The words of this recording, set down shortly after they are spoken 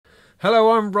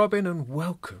Hello, I'm Robin and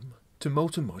welcome to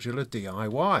Modular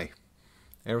DIY.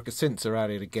 Erica Synths are at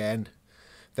it again.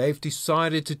 They've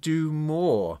decided to do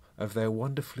more of their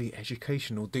wonderfully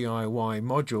educational DIY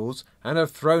modules and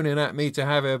have thrown in at me to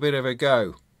have a bit of a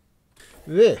go.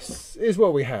 This is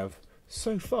what we have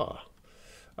so far.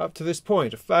 Up to this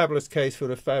point, a fabulous case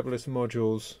full of fabulous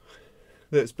modules.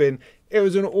 It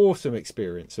was an awesome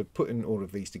experience of putting all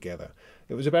of these together.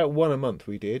 It was about one a month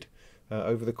we did.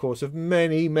 Over the course of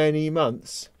many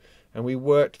months, and we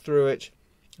worked through it,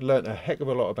 learnt a heck of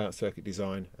a lot about circuit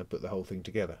design and put the whole thing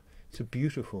together. It's a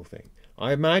beautiful thing.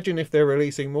 I imagine if they're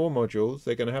releasing more modules,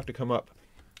 they're going to have to come up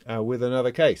with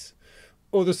another case,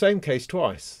 or the same case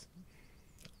twice,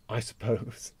 I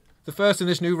suppose. The first in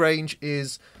this new range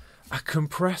is a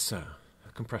compressor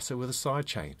with a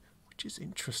sidechain, which is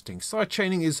interesting.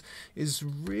 Sidechaining is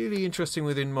really interesting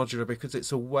within modular because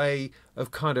it's a way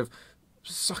of kind of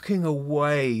sucking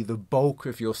away the bulk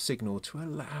of your signal to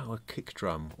allow a kick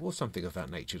drum or something of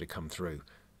that nature to come through,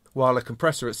 while a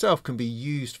compressor itself can be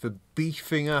used for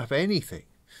beefing up anything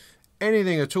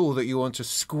at all that you want to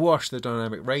squash the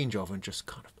dynamic range of and just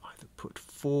kind of either put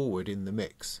forward in the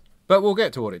mix. But we'll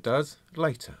get to what it does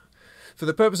later. For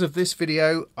the purpose of this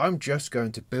video, I'm just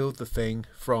going to build the thing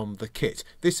from the kit.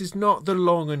 This is not the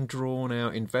long and drawn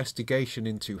out investigation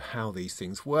into how these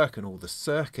things work and all the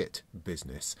circuit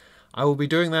business. I will be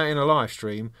doing that in a live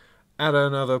stream at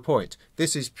another point.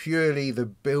 This is purely the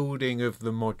building of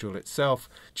the module itself,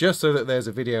 just so that there's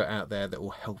a video out there that will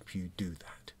help you do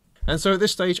that. And so at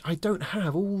this stage, I don't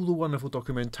have all the wonderful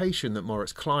documentation that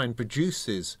Moritz Klein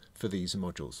produces for these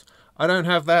modules. I don't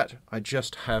have that, I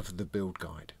just have the build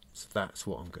guide. So that's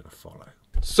what I'm going to follow.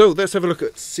 So let's have a look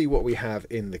at see what we have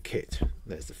in the kit.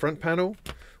 There's the front panel.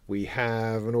 We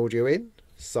have an audio in,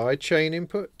 sidechain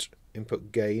input,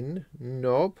 input gain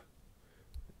knob,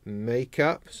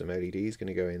 makeup, some LEDs going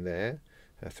to go in there,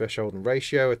 a threshold and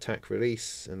ratio, attack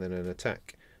release, and then an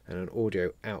attack and an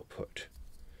audio output.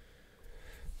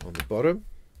 On the bottom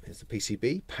is the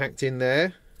PCB packed in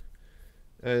there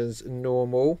as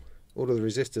normal. All of the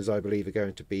resistors, I believe, are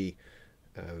going to be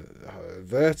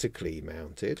vertically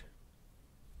mounted.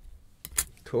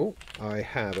 Cool. I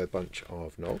have a bunch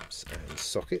of knobs and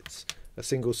sockets, a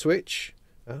single switch.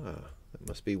 That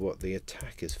must be what the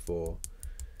attack is for.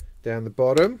 Down the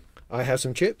bottom I have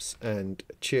some chips and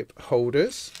chip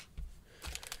holders.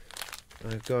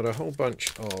 I've got a whole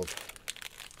bunch of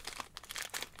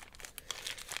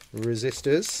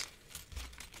resistors,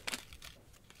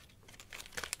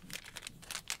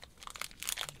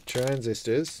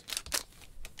 transistors,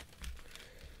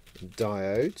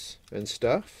 diodes and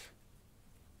stuff.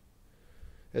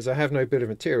 As I have no bill of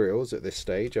materials at this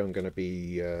stage, I'm going to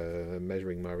be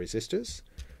measuring my resistors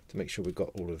to make sure we've got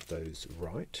all of those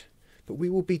right. But we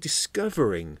will be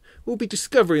discovering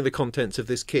the contents of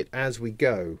this kit as we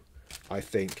go, I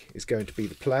think is going to be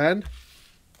the plan.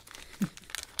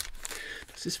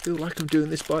 Does this feel like I'm doing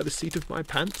this by the seat of my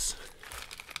pants?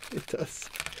 It does.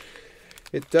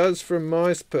 It does from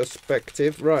my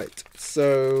perspective. Right,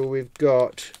 so we've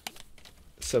got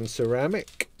some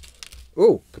ceramic.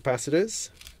 Oh,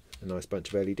 capacitors. A nice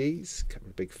bunch of LEDs, a couple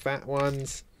of big fat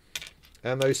ones.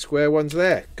 And those square ones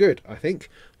there. Good, I think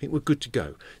we're good to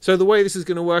go. So the way this is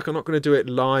going to work, I'm not going to do it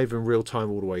live in real time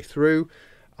all the way through.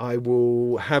 I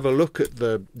will have a look at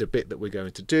the bit that we're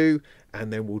going to do,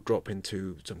 and then we'll drop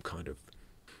into some kind of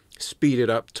speeded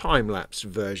up time-lapse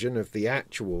version of the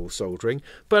actual soldering.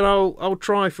 But I'll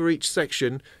try for each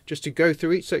section just to go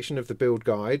through each section of the build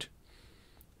guide,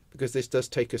 because this does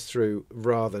take us through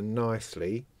rather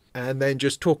nicely. And then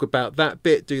just talk about that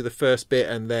bit, do the first bit,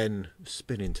 and then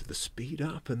spin into the speed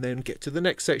up, and then get to the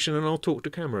next section, and I'll talk to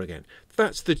camera again.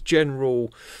 That's the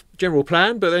general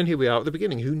plan, but then here we are at the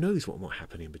beginning. Who knows what might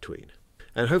happen in between?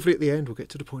 And hopefully at the end we'll get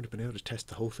to the point of being able to test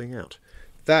the whole thing out.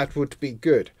 That would be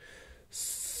good.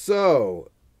 So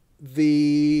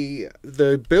the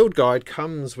build guide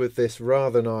comes with this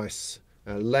rather nice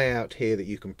layout here that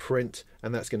you can print,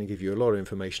 and that's going to give you a lot of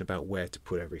information about where to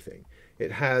put everything.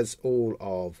 It has all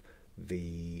of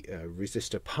the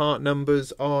resistor part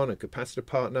numbers on and capacitor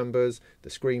part numbers, the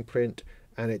screen print,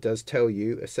 and it does tell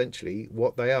you essentially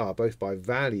what they are, both by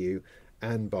value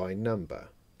and by number.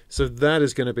 So that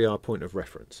is going to be our point of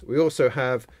reference. We also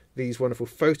have these wonderful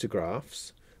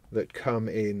photographs that come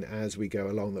in as we go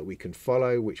along that we can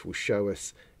follow, which will show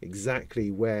us exactly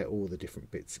where all the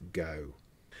different bits go.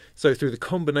 So through the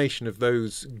combination of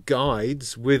those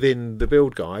guides within the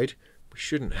build guide, we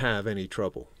shouldn't have any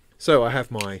trouble. So I have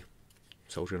my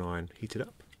soldering iron heated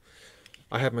up.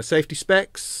 I have my safety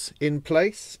specs in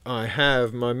place. I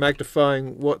have my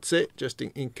magnifying what's it, just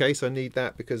in case I need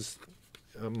that, because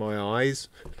my eyes.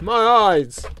 My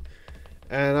eyes!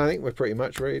 And I think we're pretty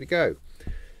much ready to go.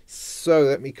 So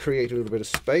let me create a little bit of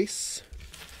space.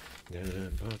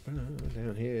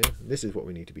 Down here. This is what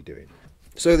we need to be doing.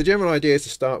 So the general idea is to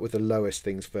start with the lowest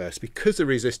things first. Because the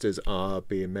resistors are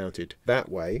being mounted that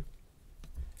way,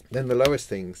 then the lowest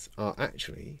things are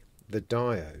actually the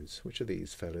diodes, which are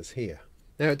these fellas here.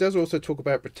 Now it does also talk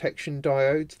about protection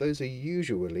diodes. Those are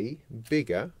usually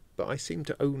bigger, but I seem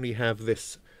to only have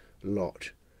this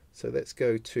lot. So let's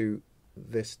go to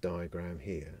this diagram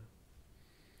here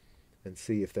and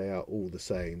see if they are all the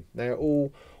same. They are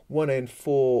all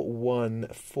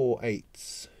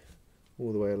 1N4148s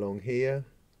all the way along here.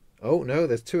 Oh no,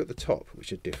 there's two at the top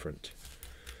which are different.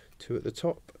 Two at the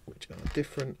top which are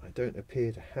different. I don't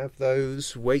appear to have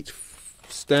those. Wait,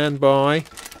 stand by.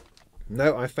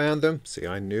 No, I found them. See,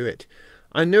 I knew it.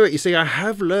 I knew it. You see, I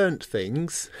have learnt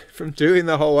things from doing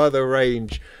the whole other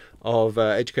range of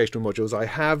educational modules. I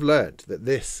have learnt that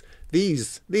these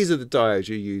are the diodes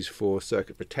you use for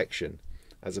circuit protection,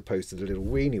 as opposed to the little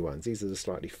weeny ones. These are the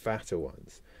slightly fatter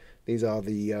ones. These are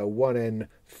the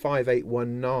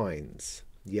 1N5819s.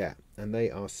 Yeah, and they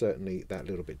are certainly that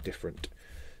little bit different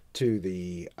to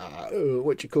the,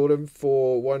 what you call them,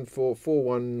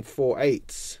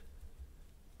 4148s.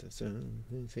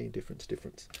 See,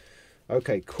 difference.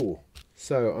 Okay, cool.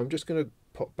 So I'm just going to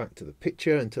pop back to the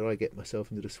picture until I get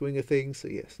myself into the swing of things. So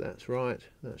yes, that's right.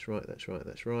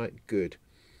 Good.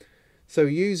 So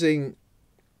using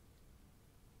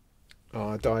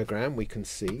our diagram, we can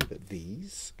see that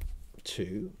these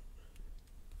two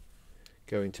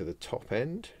go into the top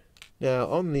end. Now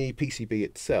on the PCB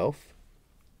itself,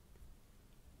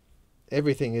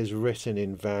 everything is written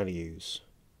in values.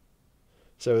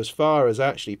 So as far as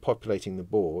actually populating the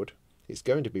board, it's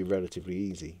going to be relatively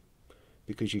easy,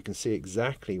 because you can see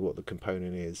exactly what the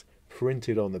component is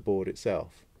printed on the board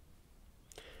itself.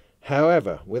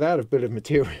 However, without a bill of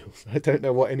materials, I don't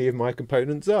know what any of my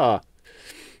components are.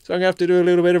 So I'm going to have to do a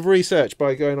little bit of research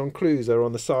by going on clues that are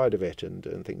on the side of it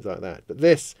and things like that. But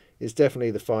this is definitely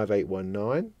the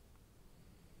 5819.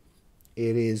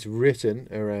 It is written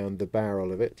around the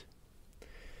barrel of it.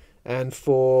 And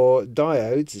for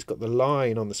diodes, it's got the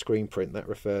line on the screen print that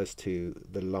refers to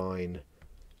the line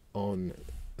on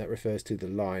the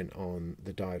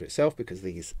diode itself, because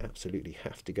these absolutely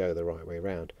have to go the right way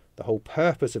around. The whole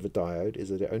purpose of a diode is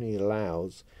that it only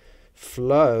allows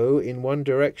flow in one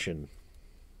direction,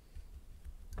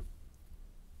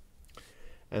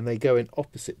 and they go in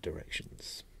opposite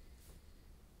directions.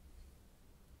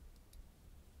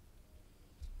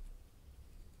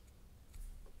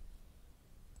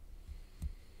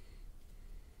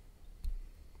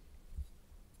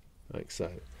 Like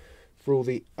so. For all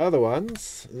the other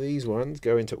ones, these ones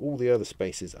go into all the other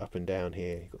spaces up and down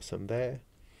here. You've got some there,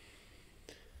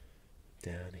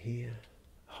 down here,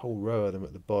 a whole row of them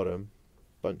at the bottom,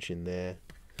 bunch in there.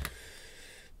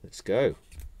 Let's go.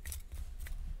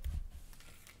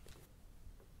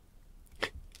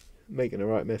 Making a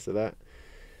right mess of that.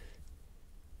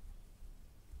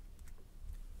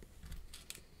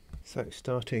 So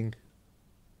starting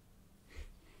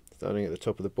at the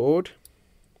top of the board.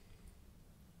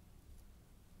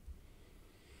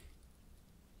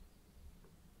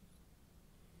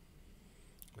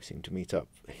 We seem to meet up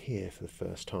here for the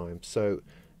first time. So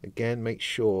again, make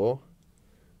sure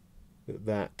that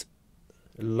that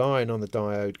line on the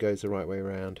diode goes the right way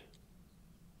around.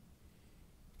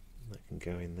 That can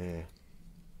go in there.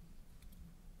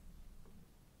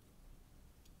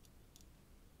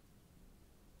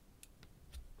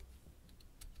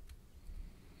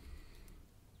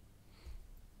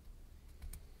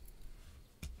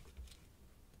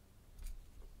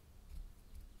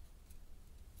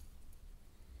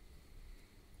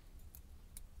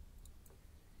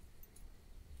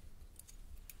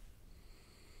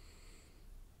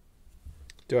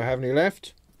 Do I have any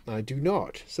left? I do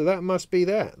not. So that must be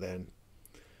that then.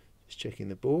 Just checking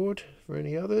the board for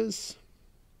any others.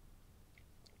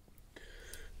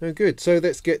 Oh, good. So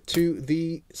let's get to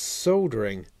the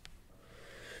soldering.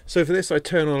 So for this, I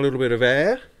turn on a little bit of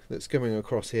air that's coming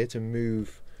across here to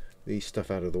move the stuff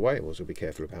out of the way. Also be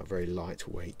careful about very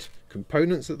lightweight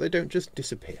components, that they don't just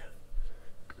disappear.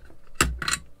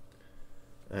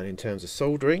 And in terms of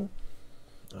soldering,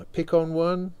 I pick on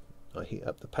one. I heat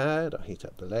up the pad, I heat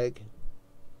up the leg,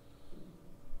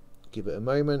 give it a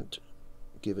moment,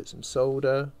 give it some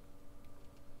solder,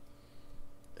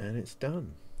 and it's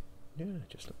done. Yeah,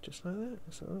 just like that.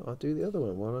 So I'll do the other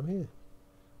one while I'm here.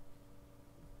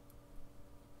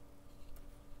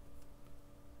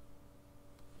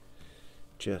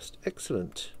 Just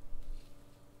excellent.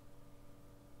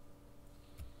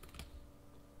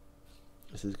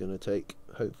 This is going to take,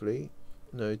 hopefully,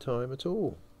 no time at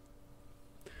all.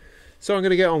 So I'm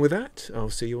going to get on with that. I'll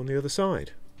see you on the other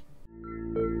side.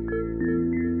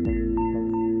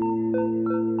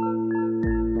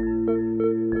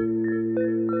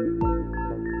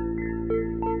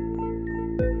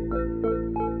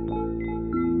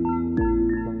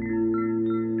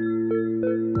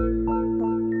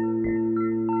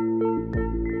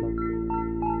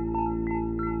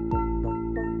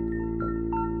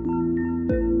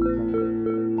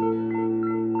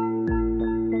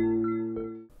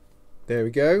 There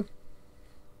we go.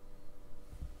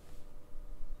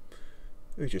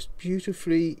 They're just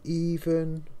beautifully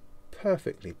even,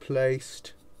 perfectly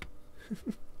placed.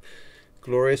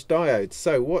 Glorious diodes.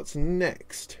 So what's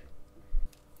next?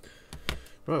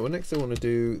 Right, well, next I want to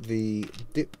do the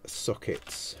dip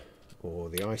sockets, or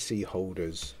the IC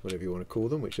holders, whatever you want to call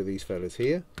them, which are these fellas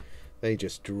here. They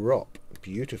just drop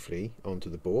beautifully onto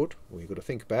the board. All you've got to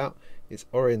think about is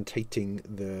orientating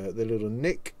the little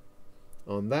nick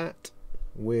on that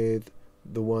with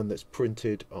the one that's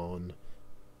printed on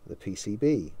the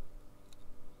PCB.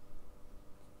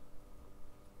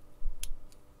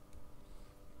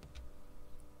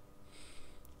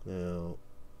 Now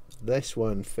this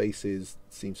one seems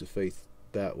to face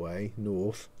that way,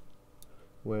 north,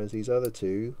 whereas these other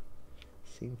two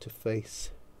seem to face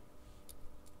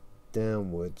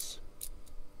downwards.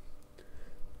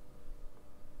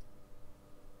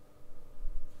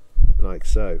 Like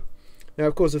so. Now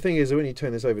of course the thing is that when you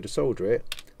turn this over to solder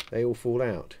it, they all fall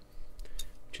out,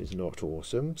 which is not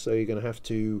awesome. So you're going to have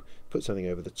to put something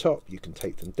over the top. You can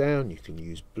tape them down, you can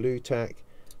use blue tack.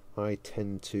 I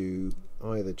tend to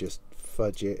either just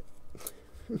fudge it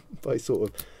by sort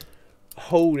of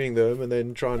holding them and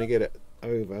then trying to get it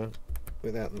over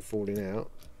without them falling out.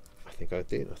 I think I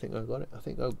did. I think I got it. I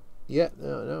think I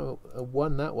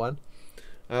won that one.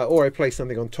 Or I place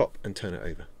something on top and turn it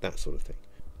over, that sort of thing.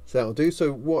 So that'll do.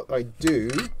 So what I do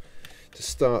to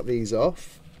start these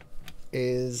off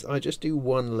is I just do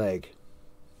one leg.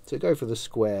 So go for the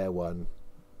square one.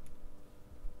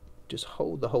 Just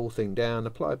hold the whole thing down,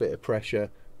 apply a bit of pressure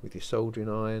with your soldering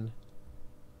iron,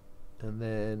 and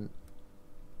then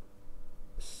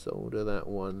solder that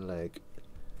one leg.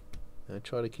 Now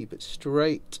try to keep it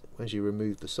straight as you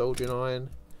remove the soldering iron.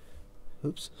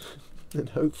 Oops. And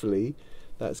hopefully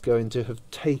that's going to have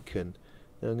taken.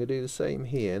 Now I'm going to do the same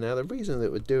here. Now the reason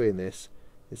that we're doing this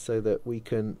is so that we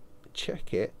can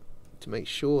check it to make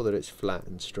sure that it's flat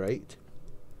and straight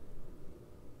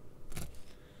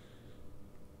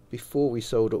before we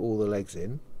solder all the legs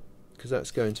in, because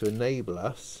that's going to enable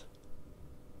us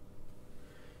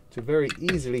to very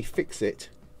easily fix it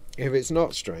if it's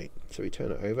not straight. So we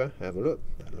turn it over, have a look,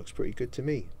 that looks pretty good to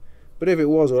me. But if it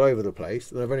was all over the place,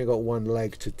 then I've only got one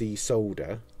leg to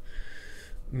desolder,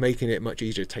 making it much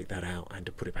easier to take that out and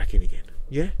to put it back in again.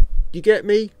 Yeah? You get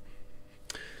me?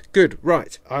 Good.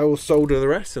 Right. I will solder the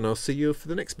rest and I'll see you for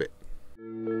the next bit.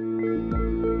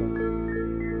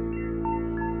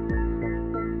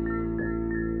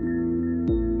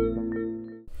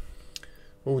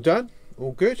 All done?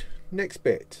 All good? Next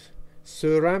bit.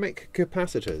 Ceramic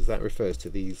capacitors. That refers to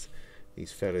these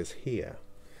fellas here.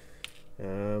 I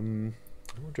wonder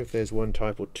if there's one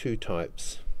type or two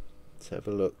types. Let's have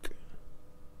a look.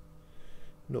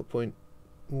 0.1,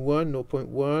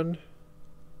 0.1,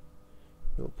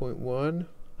 0.1,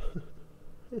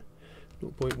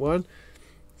 0.1.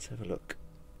 Let's have a look.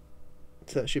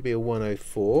 So that should be a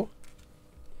 104.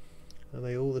 Are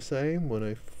they all the same?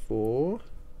 104,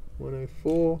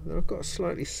 104. Now I've got a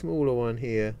slightly smaller one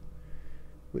here,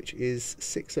 which is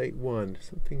 681,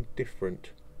 something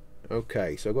different.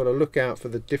 Okay, so I've got to look out for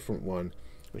the different one,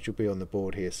 which will be on the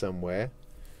board here somewhere.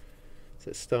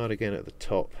 So let's start again at the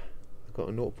top. I've got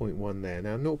a 0.1 there.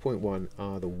 Now 0.1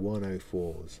 are the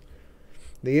 104s.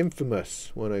 The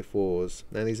infamous 104s.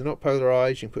 Now these are not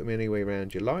polarized, you can put them any way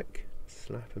around you like.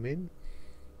 Slap them in.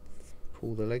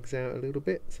 Pull the legs out a little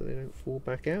bit so they don't fall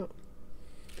back out.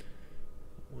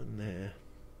 One there.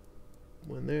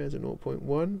 One there is a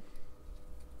 0.1.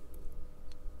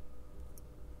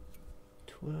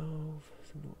 12 is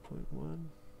a 0.1.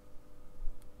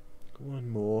 One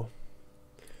more.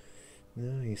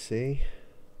 Now you see.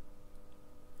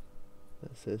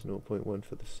 That says 0.1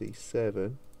 for the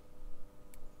C7.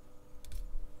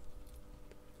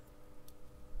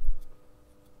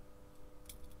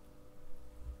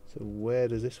 So where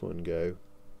does this one go?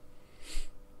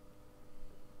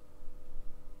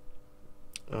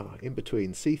 Ah, in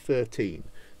between, C13.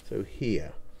 So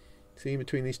here. See in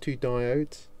between these two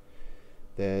diodes?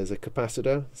 There's a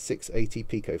capacitor, 680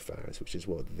 picofarads, which is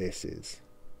what this is.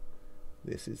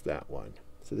 This is that one.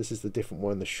 So this is the different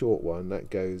one, the short one, that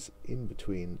goes in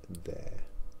between there.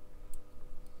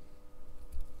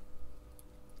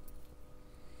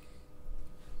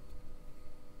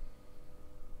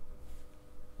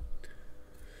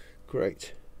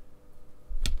 Great.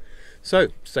 So,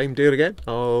 same deal again.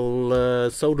 I'll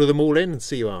solder them all in and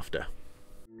see you after.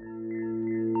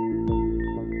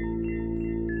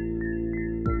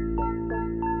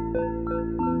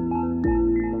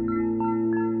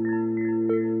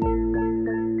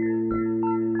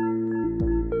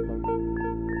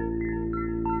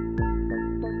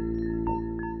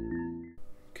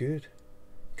 Good.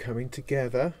 Coming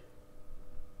together.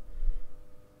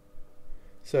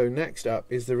 So next up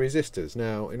is the resistors.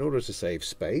 Now, in order to save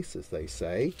space, as they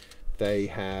say, they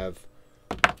have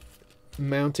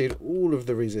mounted all of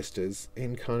the resistors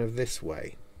in kind of this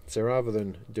way. So rather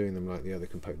than doing them like the other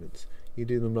components, you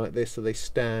do them like this so they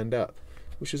stand up,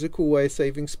 which is a cool way of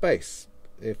saving space,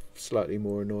 if slightly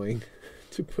more annoying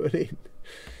to put in.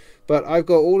 But I've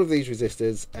got all of these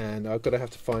resistors, and I've got to have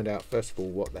to find out first of all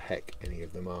what the heck any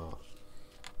of them are.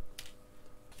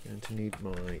 I'm going to need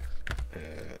my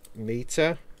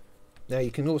meter. Now you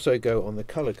can also go on the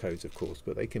color codes, of course,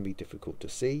 but they can be difficult to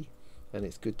see, and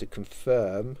it's good to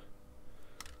confirm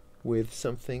with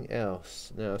something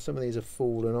else. Now some of these have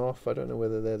fallen off. I don't know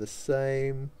whether they're the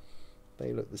same.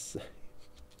 They look the same.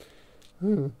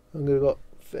 I'm going to got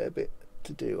a fair bit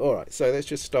to do. Alright, so let's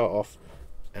just start off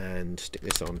and stick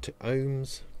this on to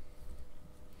ohms.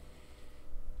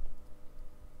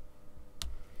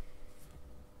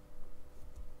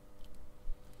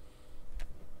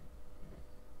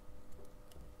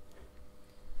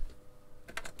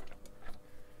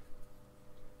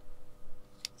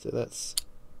 So that's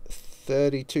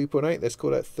 32.8, let's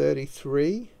call that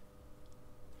 33.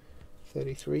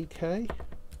 33k.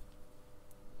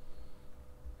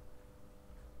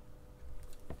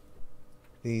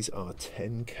 These are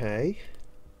 10k.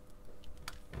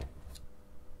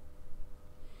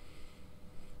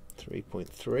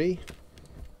 3.3.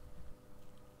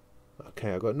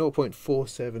 Okay, I've got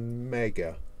 0.47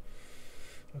 mega.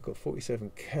 I've got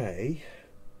 47k.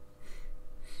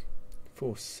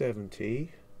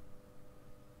 470.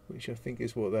 Which I think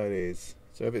is what that is.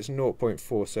 So if it's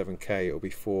 0.47k, it'll be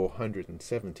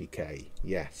 470k.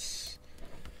 Yes.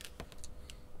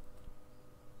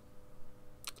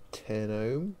 10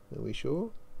 ohm, are we sure?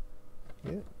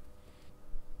 Yeah.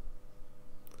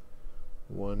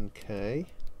 1k.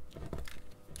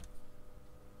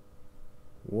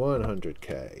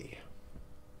 100k.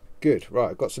 Good.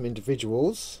 Right, I've got some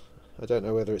individuals. I don't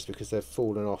know whether it's because they've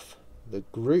fallen off the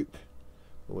group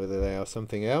or whether they are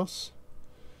something else.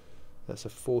 That's a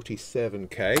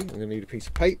 47k. I'm going to need a piece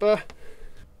of paper.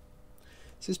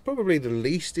 This is probably the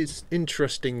least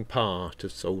interesting part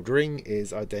of soldering,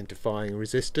 is identifying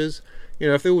resistors. You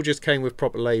know, if they all just came with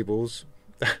proper labels,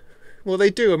 well, they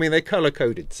do. I mean, they're color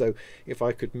coded. So if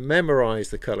I could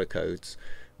memorize the color codes,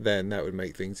 then that would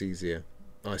make things easier,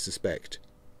 I suspect.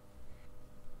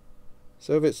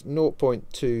 So if it's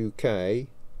 0.2k,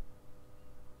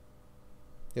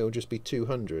 it'll just be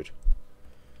 200.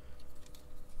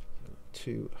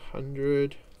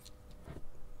 200,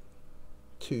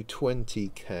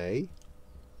 220k.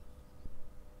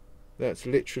 That's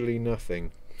literally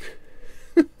nothing.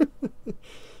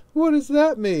 What does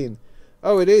that mean?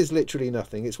 Oh, it is literally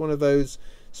nothing. It's one of those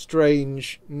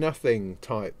strange nothing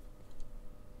type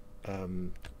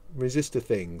resistor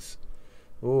things.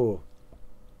 Oh,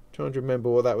 trying to remember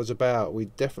what that was about. We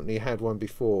definitely had one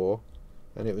before,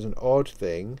 and it was an odd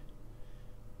thing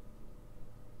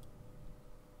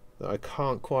that I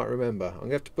can't quite remember. I'm going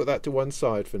to have to put that to one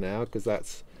side for now, because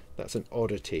that's an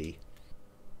oddity.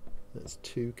 That's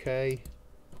 2k,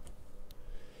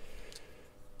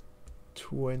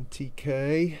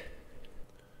 20k,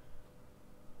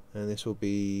 and this will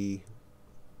be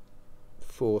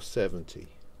 470.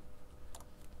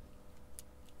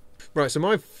 Right, so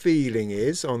my feeling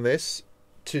is on this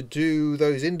to do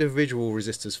those individual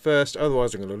resistors first,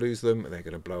 otherwise I'm going to lose them and they're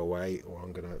going to blow away, or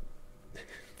I'm going to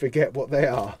forget what they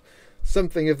are.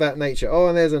 Something of that nature. Oh,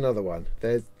 and there's another one.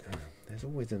 There's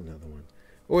always another one.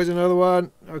 Always another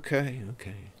one. Okay.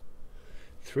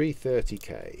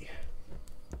 330k.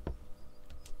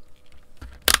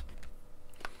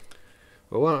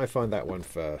 Well, why don't I find that one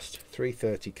first?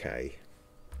 330k.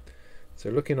 So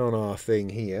looking on our thing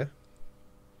here,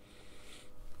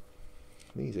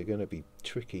 these are going to be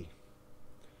tricky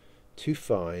to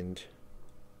find.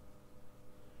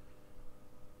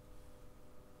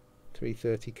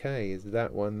 330k is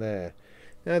that one there.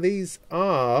 Now these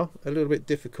are a little bit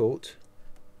difficult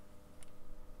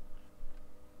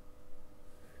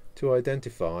to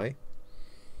identify.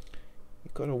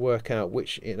 you've got to work out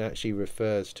which it actually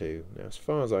refers to. Now, as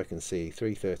far as I can see,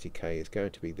 330k is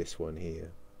going to be this one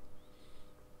here.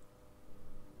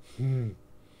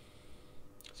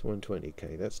 It's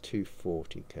 120k, that's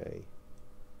 240k.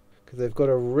 Because they've got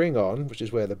a ring on, which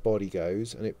is where the body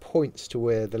goes, and it points to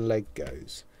where the leg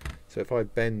goes. So if I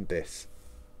bend this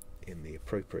in the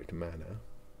appropriate manner,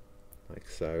 like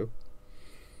so,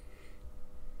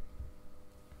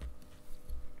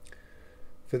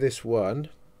 for this one,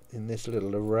 in this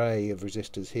little array of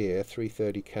resistors here,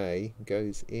 330k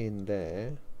goes in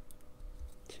there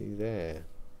to there.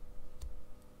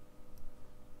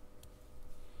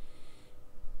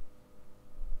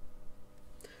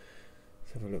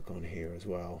 Let's have a look on here as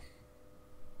well.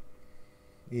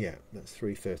 Yeah, that's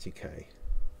 330k.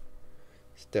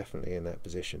 It's definitely in that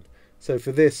position. So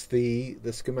for this, the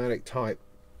schematic type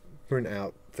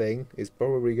printout thing is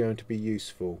probably going to be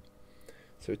useful.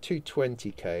 So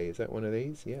 220k, is that one of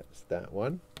these? Yeah, it's that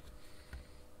one.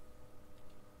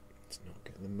 Let's not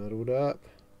get them muddled up.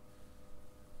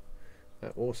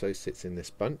 That also sits in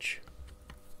this bunch.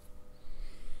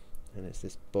 And it's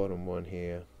this bottom one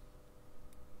here.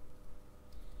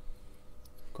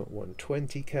 Got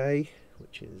 120k,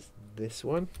 which is this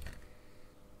one.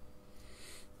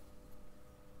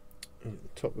 And at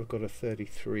the top we've got a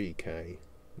 33k,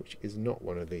 which is not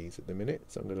one of these at the minute,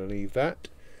 so I'm going to leave that.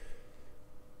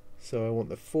 So I want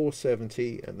the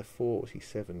 470 and the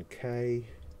 47k.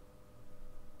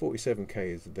 47k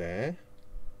is there.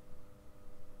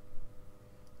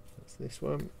 That's this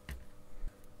one.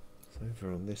 So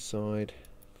over on this side,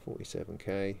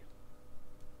 47k.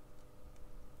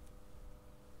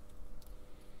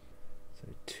 So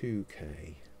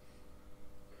 2k.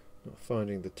 Not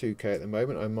finding the 2k at the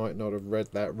moment. I might not have read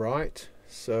that right.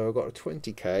 So I've got a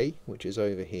 20k, which is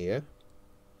over here.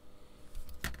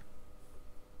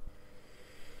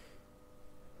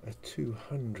 A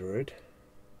 200,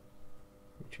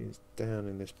 which is down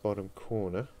in this bottom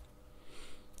corner.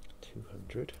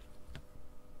 200.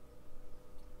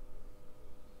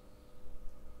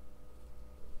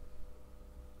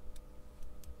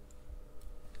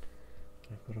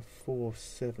 I've got a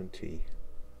 470,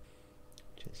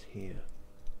 which is here.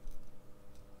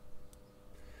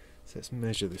 So let's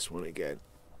measure this one again.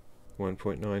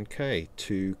 1.9k,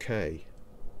 2k,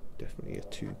 definitely a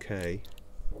 2k.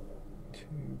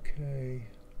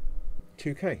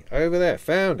 2k over there,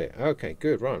 found it. Okay,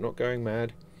 good. Right, I'm not going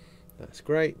mad. That's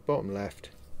great. Bottom left,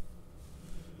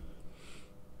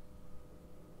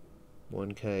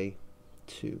 1k,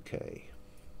 2k.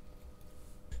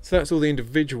 So that's all the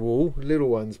individual little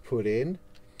ones put in.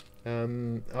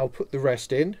 I'll put the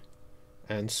rest in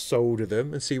and solder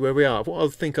them and see where we are. What I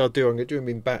think I'll do, I'm going to do them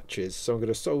in batches. So I'm going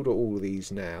to solder all of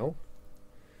these now,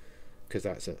 because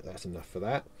that's enough for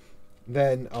that.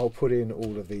 Then I'll put in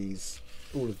all of these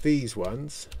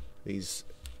ones, these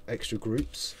extra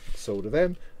groups, solder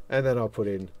them, and then I'll put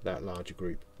in that larger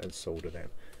group and solder them.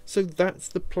 So that's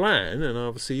the plan, and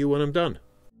I'll see you when I'm done.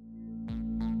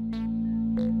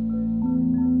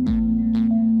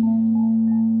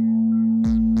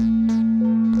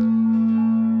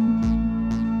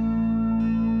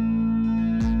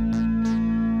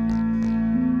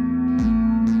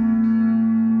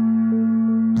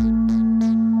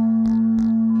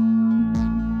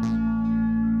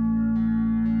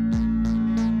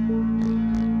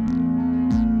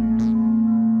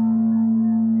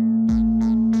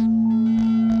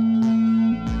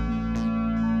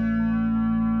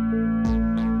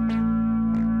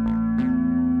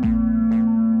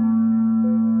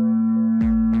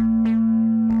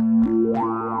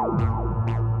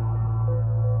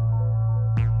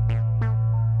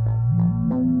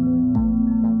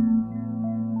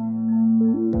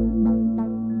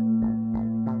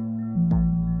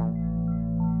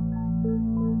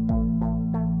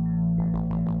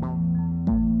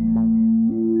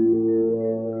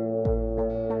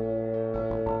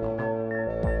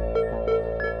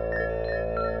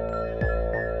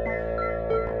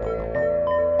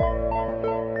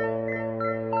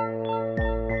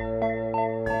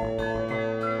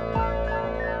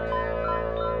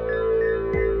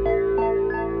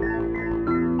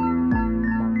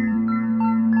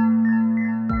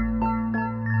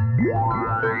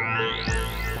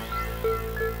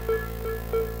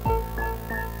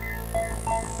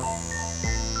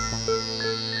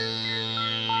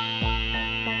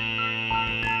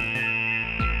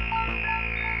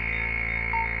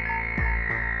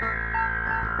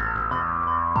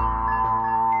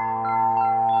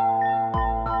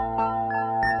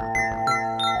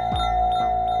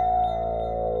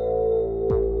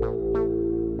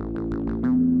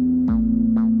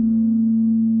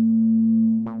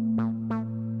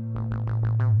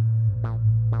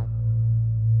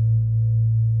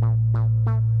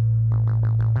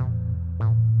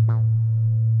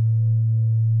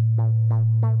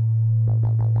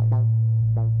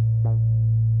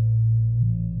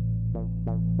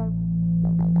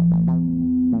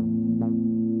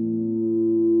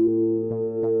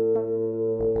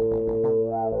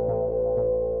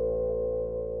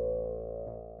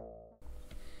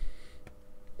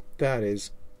 That is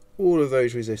all of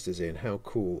those resistors in. How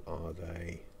cool are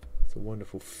they? It's a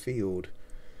wonderful field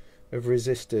of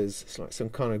resistors. It's like some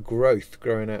kind of growth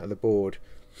growing out of the board.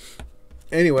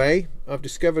 Anyway, I've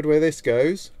discovered where this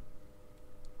goes.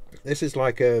 This is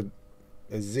like a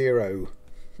 0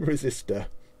 resistor.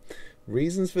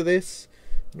 Reasons for this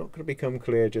not going to become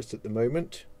clear just at the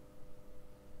moment.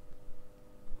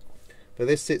 But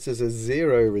this sits as a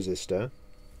 0 resistor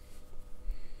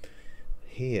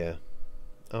here,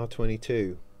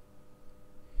 R22.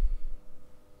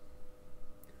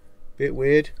 Bit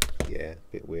weird? Yeah,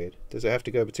 bit weird. Does it have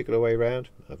to go a particular way around?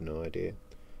 I've no idea.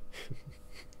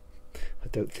 I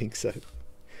don't think so.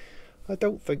 I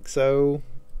don't think so.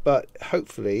 But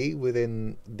hopefully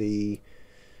within the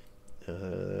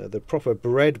proper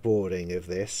breadboarding of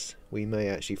this, we may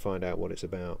actually find out what it's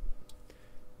about.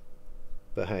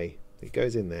 But hey, it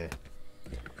goes in there.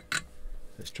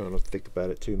 Let's try not to think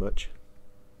about it too much.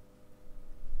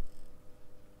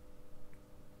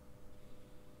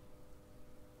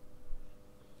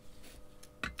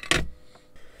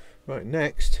 Right,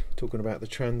 next, talking about the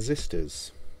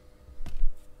transistors.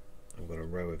 I've got a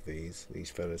row of these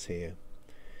fellas here.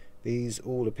 These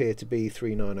all appear to be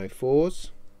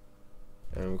 3904s,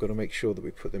 and we've got to make sure that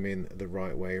we put them in the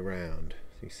right way around.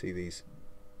 So you see these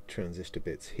transistor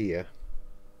bits here.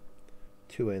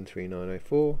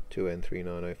 2N3904,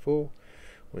 2N3904,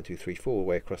 1, 2, 3, 4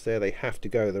 way across there. They have to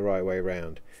go the right way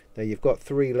around. Now you've got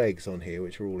 3 legs on here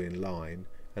which are all in line,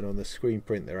 and on the screen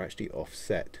print they're actually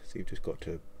offset, so you've just got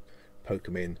to poke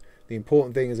them in. The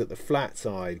important thing is that the flat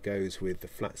side goes with the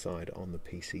flat side on the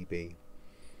PCB.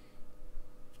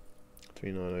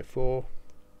 3904.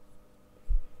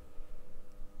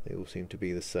 They all seem to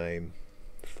be the same.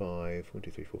 5, 1,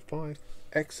 2, 3, 4, 5.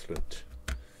 Excellent.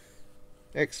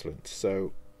 Excellent.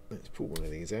 So let's pull one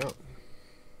of these out.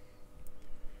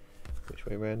 Which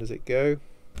way around does it go?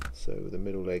 So the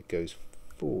middle leg goes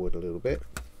forward a little bit.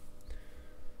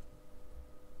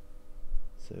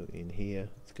 So in here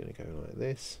it's going to go like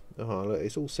this. Oh look,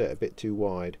 it's all set a bit too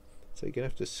wide, so you're going to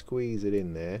have to squeeze it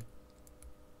in there.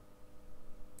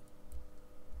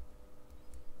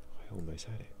 I almost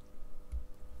had it.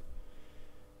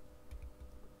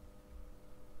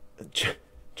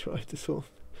 Try to sort of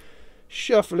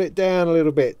shuffle it down a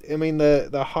little bit. I mean,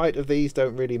 the height of these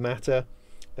don't really matter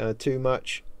too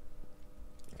much,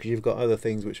 because you've got other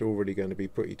things which are already going to be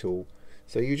pretty tall.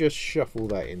 So you just shuffle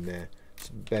that in there as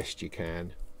best you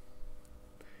can,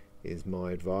 is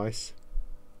my advice.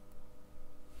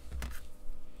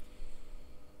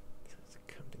 So let's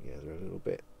come together a little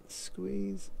bit.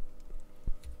 Squeeze.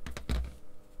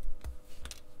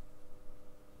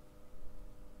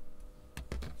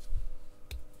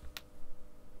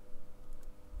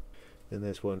 Then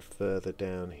there's one further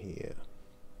down here.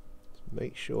 So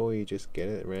make sure you just get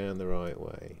it around the right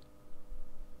way.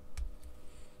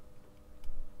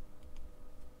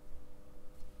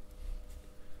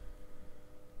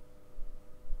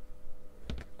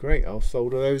 Great, I'll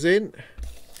solder those in.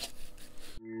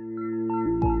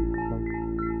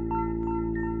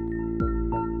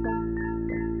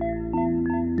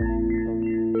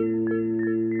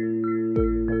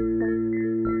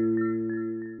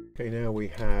 Okay, now we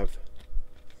have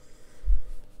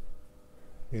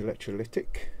the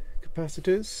electrolytic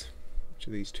capacitors, which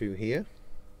are these two here.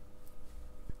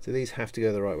 So these have to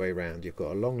go the right way around. You've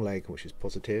got a long leg which is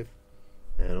positive,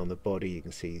 and on the body you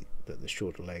can see that the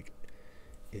shorter leg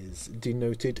is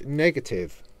denoted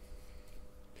negative.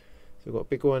 So we've got a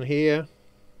big one here,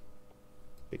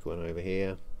 big one over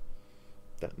here.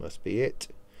 That must be it.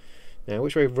 Now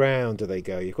which way round do they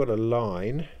go? You've got a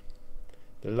line.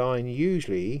 The line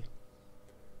usually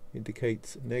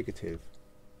indicates negative.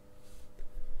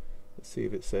 Let's see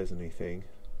if it says anything.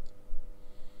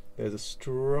 There's a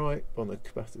stripe on the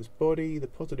capacitor's body. The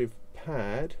positive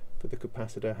pad for the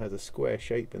capacitor has a square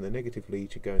shape, and the negative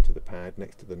lead should go into the pad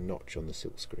next to the notch on the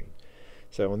silk screen.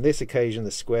 So on this occasion the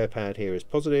square pad here is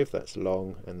positive, that's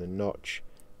long, and the notch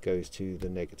goes to the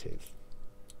negative.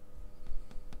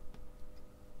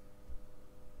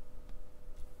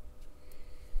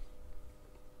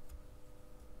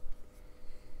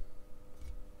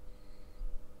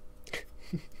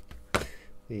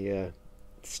 The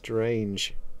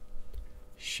strange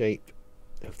shape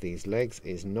of these legs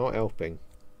is not helping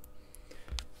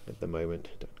at the moment.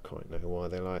 Don't quite know why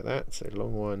they're like that. So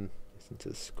long one is into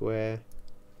the square,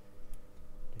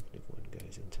 negative one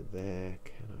goes into there.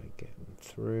 Can I get them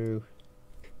through?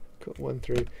 Got one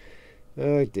through.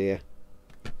 Oh dear.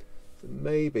 So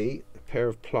maybe a pair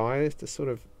of pliers to sort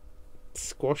of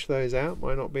squash those out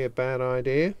might not be a bad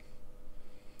idea.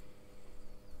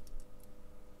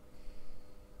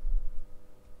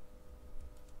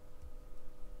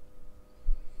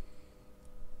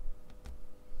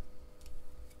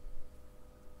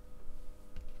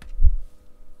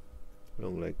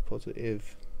 long leg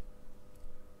positive.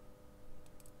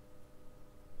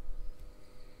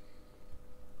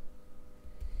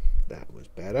 That was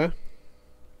better.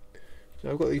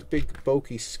 Now I've got these big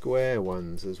bulky square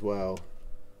ones as well,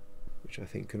 which I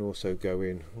think can also go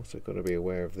in. Also got to be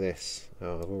aware of this.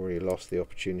 Oh, I've already lost the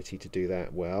opportunity to do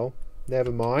that. Well,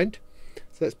 never mind.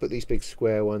 So let's put these big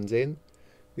square ones in.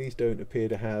 These don't appear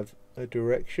to have a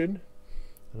direction.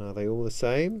 And are they all the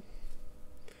same?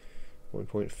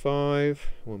 1.5,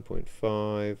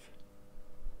 1.5,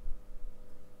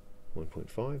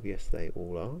 1.5. Yes, they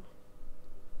all are.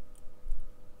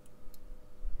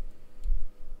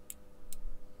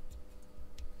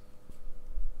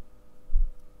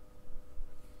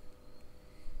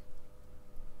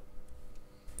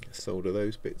 Solder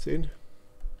those bits in.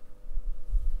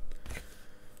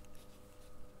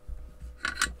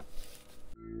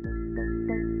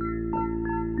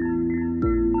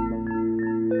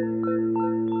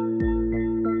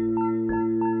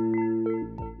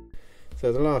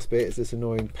 So the last bit is this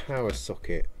annoying power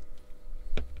socket,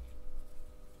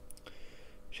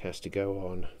 which has to go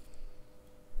on.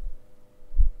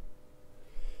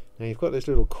 Now you've got this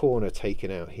little corner taken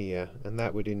out here, and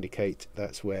that would indicate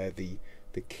that's where the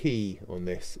key on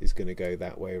this is going to go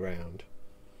that way around.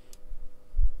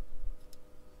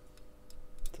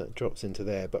 So that drops into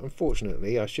there, but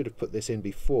unfortunately I should have put this in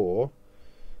before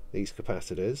these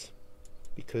capacitors,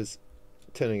 because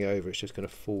turning it over it's just going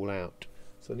to fall out.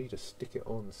 So I need to stick it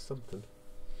on something.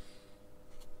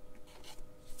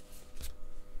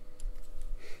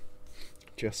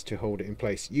 Just to hold it in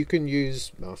place. You can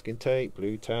use masking tape,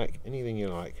 blue tack, anything you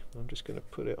like. I'm just going to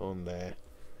put it on there.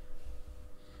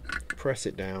 Press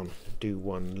it down, do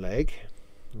one leg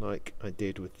like I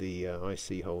did with the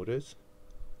IC holders.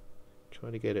 Try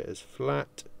to get it as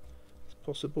flat as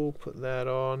possible. Put that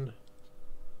on.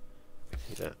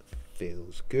 That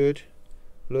feels good,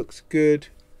 looks good,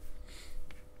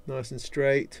 nice and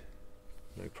straight.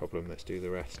 No problem, let's do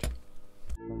the rest.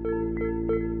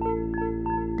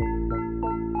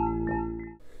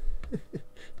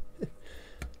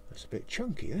 That's a bit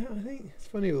chunky, that, I think. It's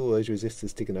funny with all those resistors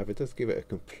sticking up, it does give it a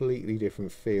completely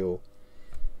different feel,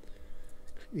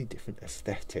 completely different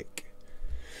aesthetic.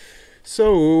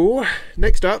 So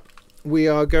next up we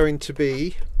are going to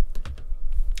be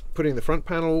putting the front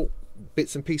panel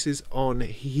bits and pieces on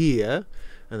here,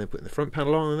 and then putting the front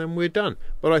panel on, and then we're done.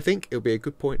 But I think it'll be a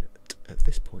good point at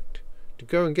this point to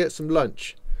go and get some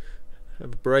lunch,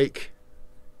 have a break,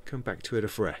 come back to it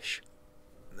afresh.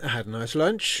 I had a nice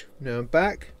lunch. Now I'm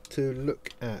back to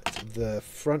look at the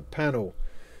front panel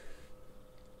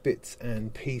bits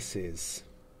and pieces.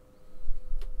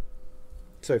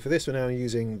 So for this, we're now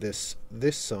using this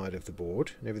side of the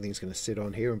board, and everything's going to sit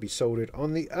on here and be soldered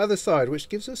on the other side, which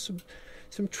gives us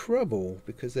some trouble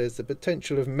because there's the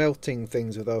potential of melting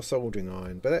things with our soldering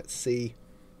iron. But let's see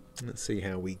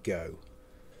how we go.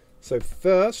 So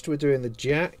first we're doing the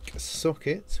jack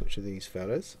sockets, which are these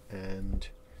fellas, and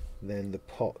then the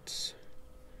pots.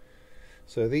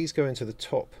 So these go into the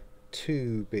top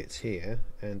two bits here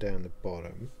and down the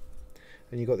bottom,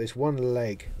 and you've got this one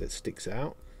leg that sticks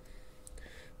out.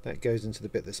 That goes into the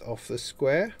bit that's off the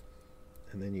square,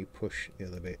 and then you push the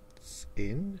other bits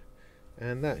in,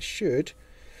 and that should,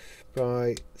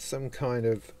 by some kind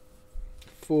of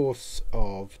force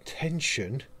of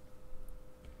tension,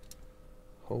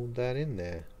 hold that in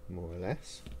there, more or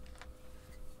less.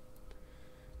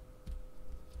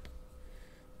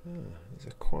 These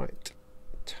are quite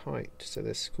tight, so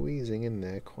they're squeezing in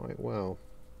there quite well,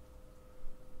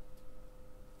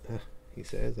 he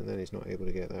says, and then he's not able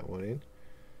to get that one in.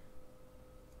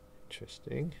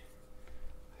 Interesting.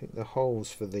 I think the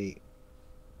holes for the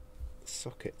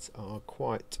sockets are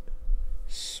quite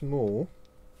small,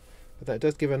 but that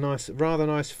does give a nice, rather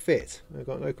nice fit. I've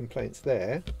got no complaints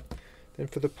there. Then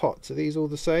for the pots, are these all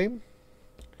the same?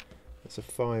 That's a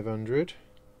 500.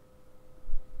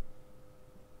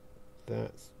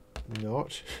 That's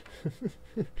not.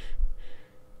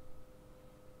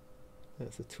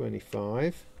 That's a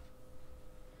 25.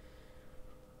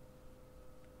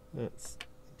 That's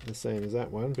the same as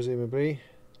that one, presumably.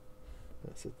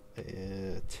 That's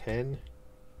a 10,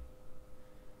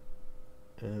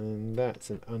 and that's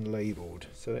an unlabeled.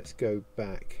 So let's go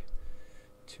back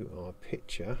to our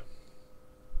picture.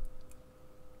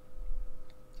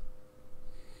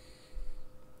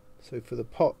 So for the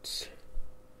pots,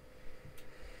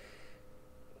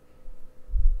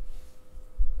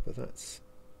 but that's,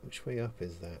 which way up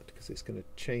is that? Because it's going to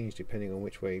change depending on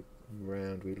which way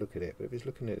round we look at it. But if it's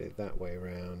looking at it that way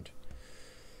around,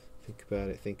 think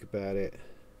about it.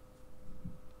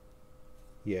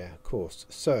 Yeah, of course.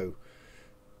 So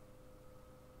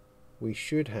we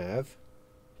should have,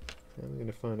 I'm going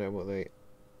to find out what they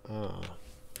are.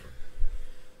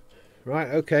 Right,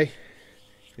 okay.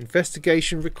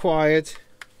 Investigation required.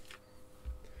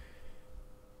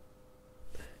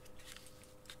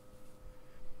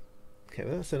 Okay,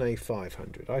 well that's an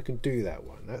A500. I can do that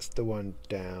one. That's the one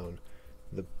down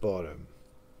the bottom.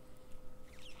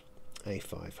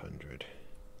 A500.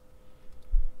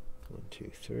 1,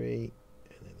 2, 3, and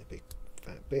then the big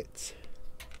fat bits.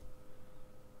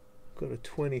 Got a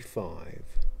 25.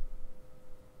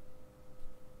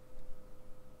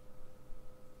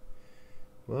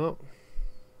 Well,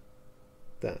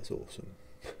 that's awesome.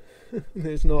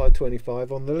 There's not a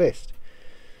 25 on the list.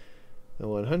 A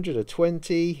 100, a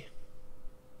 20,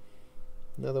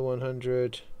 another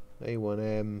 100,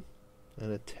 A1M,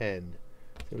 and a 10.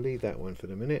 So leave that one for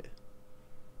the minute.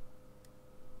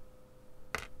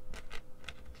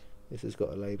 This has got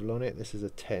a label on it. This is a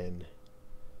 10.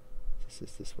 This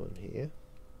is this one here.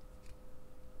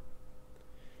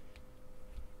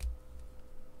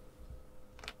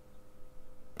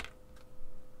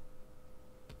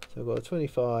 So I've got a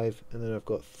 25, and then I've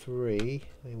got 3,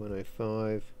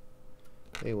 A105,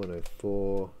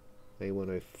 A104,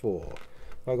 A104.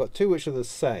 I've got 2 which are the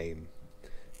same.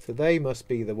 So they must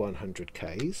be the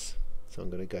 100Ks. So I'm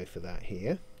going to go for that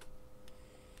here.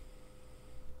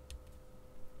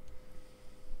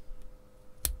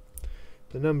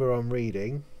 The number I'm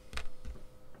reading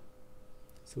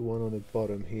is the one on the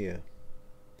bottom here.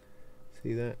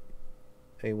 See that?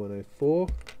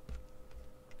 A104.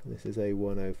 This is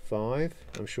A105.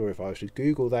 I'm sure if I was to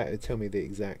Google that, it would tell me the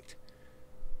exact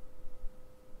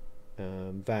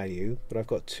value. But I've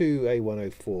got 2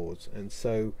 A104s, and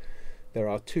so there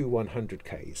are 2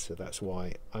 100Ks. So that's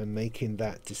why I'm making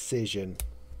that decision.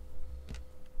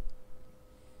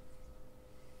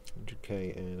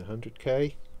 100K and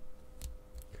 100K.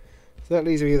 So that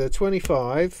leaves me with a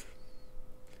 25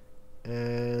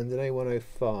 and an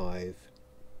A105.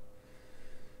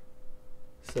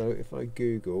 So if I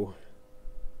Google,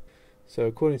 so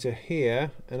according to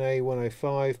here, an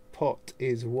A105 pot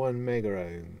is 1 mega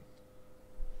ohm,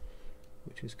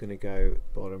 which is going to go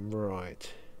bottom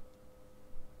right.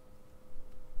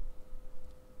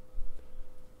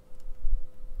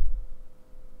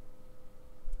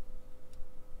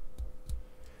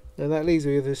 Now that leaves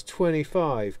me with this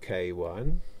 25K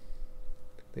one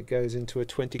that goes into a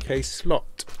 20K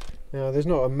slot. Now there's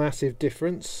not a massive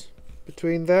difference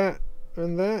between that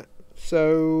and that,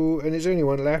 so, and there's only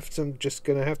one left, so I'm just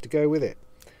going to have to go with it.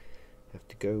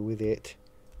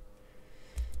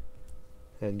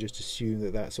 And just assume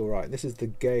that that's alright. This is the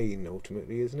gain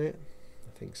ultimately, isn't it?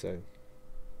 I think so.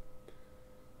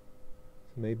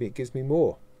 Maybe it gives me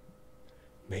more.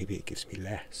 Maybe it gives me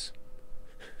less.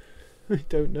 We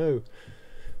don't know.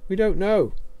 We don't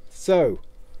know. So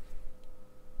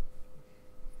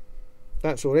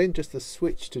that's all in, just the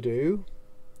switch to do.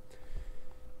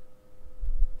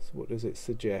 So what does it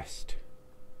suggest?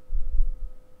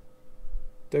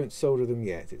 Don't solder them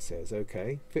yet, it says.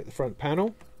 Okay, fit the front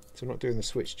panel. So I'm not doing the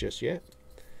switch just yet.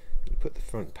 Put the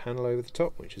front panel over the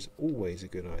top, which is always a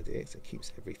good idea, so it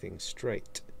keeps everything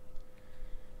straight.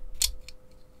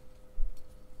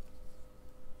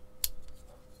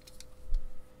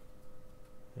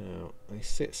 Now they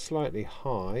sit slightly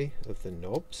high of the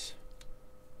knobs,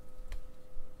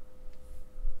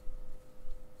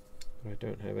 but I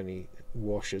don't have any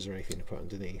washers or anything to put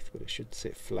underneath, but it should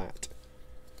sit flat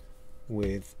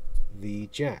with the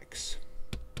jacks.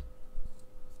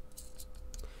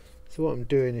 So what I'm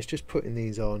doing is just putting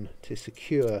these on to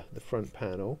secure the front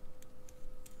panel,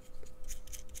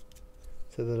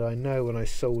 so that I know when I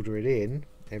solder it in,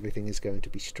 everything is going to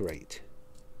be straight.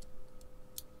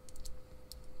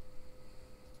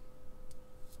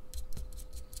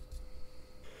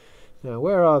 Now,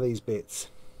 where are these bits?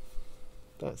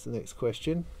 That's the next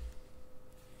question.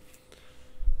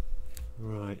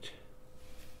 Right.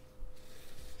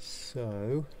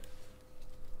 So,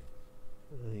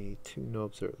 the 2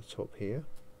 knobs are at the top here.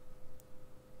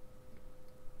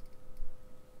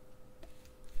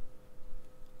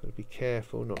 Got to be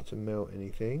careful not to melt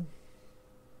anything.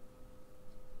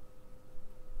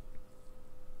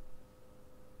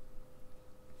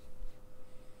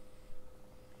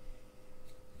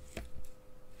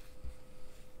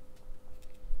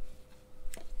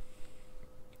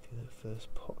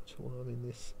 First pot while I'm in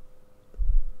this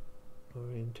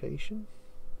orientation.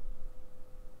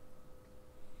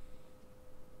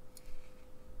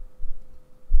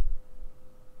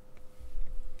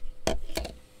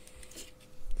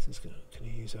 This is going to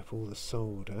use up all the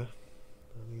solder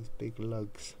on these big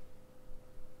lugs.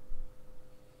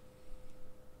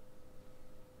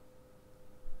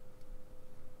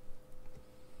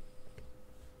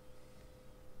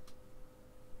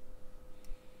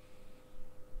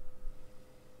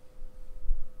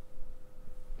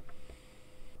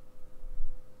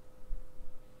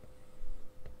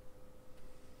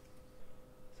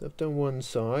 So I've done one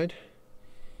side.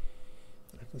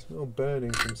 I can smell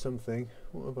burning from something.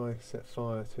 What have I set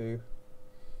fire to?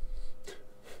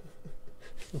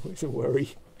 It's always a worry.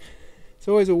 It's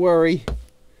always a worry.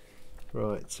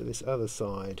 Right, so this other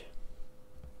side,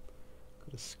 got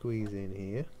to squeeze in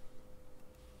here.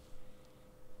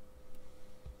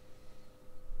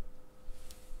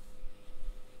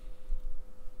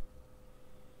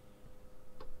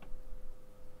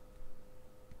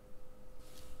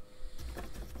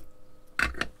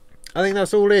 I think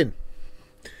that's all in.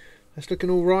 That's looking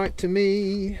all right to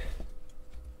me.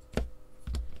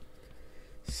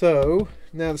 So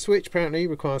now the switch apparently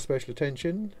requires special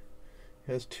attention.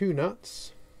 It has two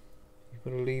nuts. You've got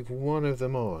to leave one of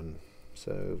them on.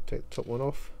 So take the top one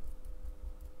off.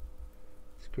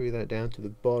 Screw that down to the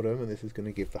bottom, and this is going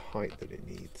to give the height that it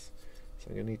needs. So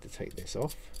I'm going to need to take this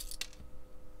off.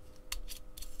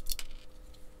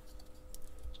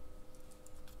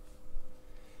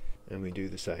 And we do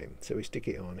the same. So we stick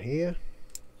it on here.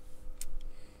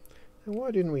 And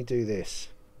why didn't we do this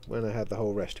when I had the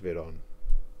whole rest of it on?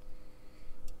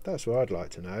 That's what I'd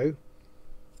like to know.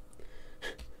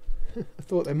 I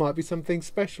thought there might be something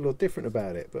special or different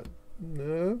about it, but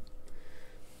no.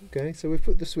 Okay, so we've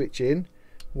put the switch in,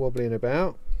 wobbling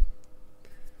about.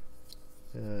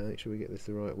 Make sure we get this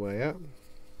the right way up.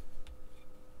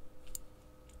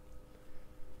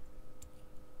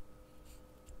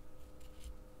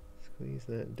 Squeeze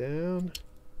that down.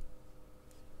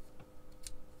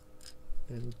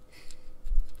 And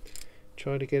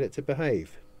try to get it to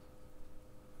behave.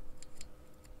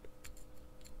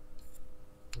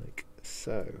 Like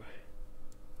so.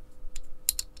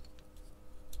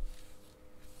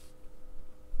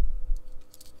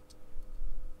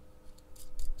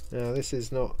 Now this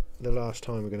is not the last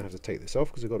time we're going to have to take this off,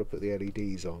 because we've got to put the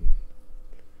LEDs on.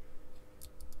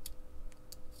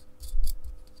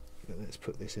 But let's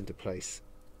put this into place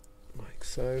like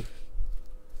so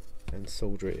and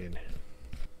solder it in.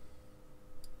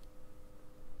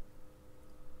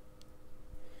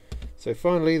 So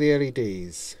finally the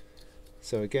LEDs.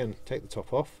 So again, take the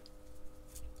top off.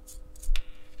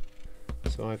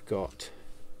 So I've got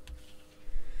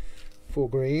 4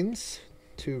 greens,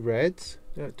 2 reds.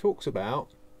 Now it talks about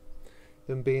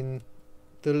them being,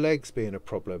 the legs being a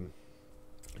problem,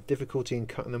 difficulty in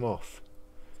cutting them off.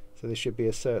 So there should be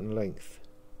a certain length.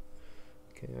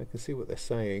 Okay, I can see what they're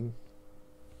saying.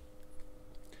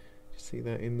 See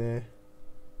that in there?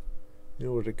 In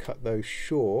order to cut those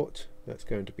short, that's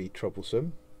going to be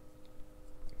troublesome.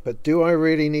 But do I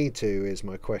really need to, is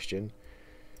my question.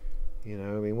 You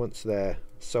know, I mean, once they're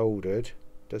soldered,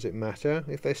 does it matter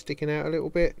if they're sticking out a little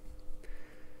bit?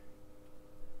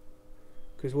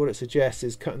 Because what it suggests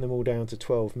is cutting them all down to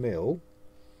 12mm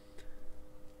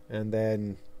and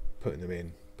then putting them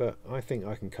in. But I think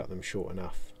I can cut them short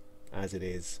enough as it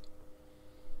is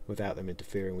without them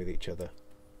interfering with each other.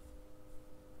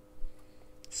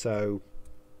 So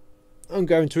I'm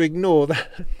going to ignore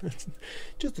that. That's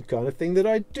just the kind of thing that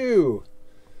I do.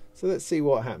 So let's see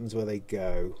what happens where they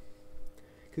go.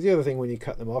 Because the other thing, when you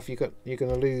cut them off, you're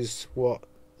going to lose what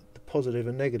the positive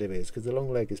and negative is, because the long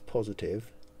leg is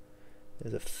positive.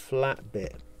 There's a flat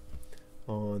bit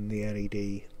on the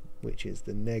LED which is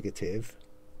the negative,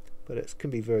 but it can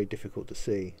be very difficult to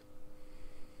see.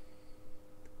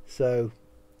 So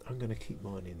I'm going to keep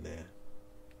mine in there.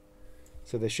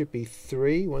 So there should be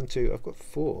 3, 1, 2, I've got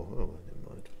 4, oh never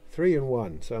mind, 3 and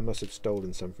 1, so I must have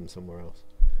stolen some from somewhere else.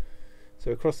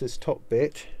 So across this top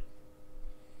bit,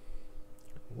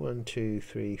 1, 2,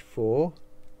 3, 4,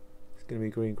 it's going to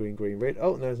be green, green, green, red.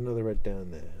 Oh, and there's another red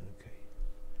down there. Okay.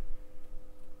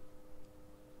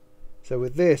 So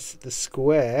with this, the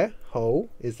square hole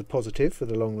is the positive for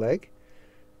the long leg,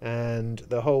 and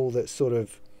the hole that's sort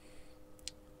of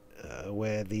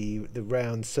where the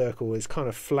round circle is kind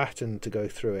of flattened to go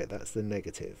through it, that's the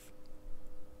negative.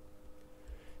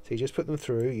 So you just put them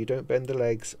through, you don't bend the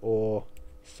legs or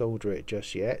solder it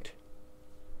just yet.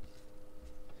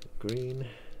 Green,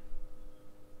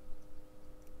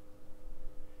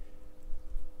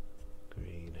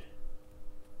 green,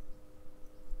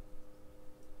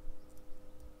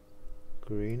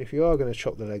 green. If you are going to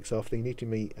chop the legs off, then you need to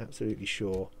be absolutely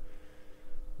sure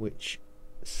which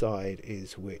side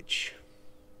is which.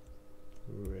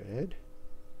 Red,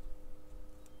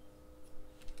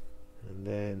 and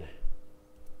then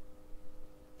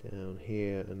down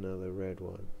here another red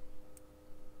one,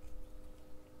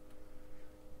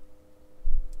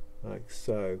 like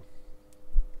so.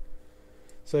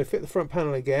 So fit the front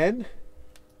panel again,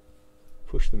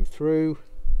 push them through,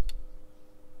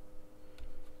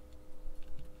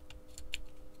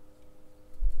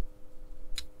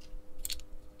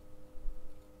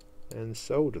 and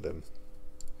solder them.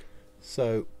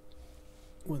 So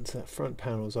once that front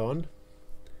panel's on,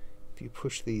 if you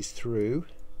push these through,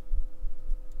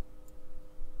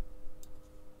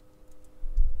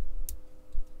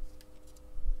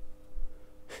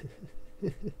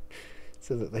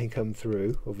 so that they come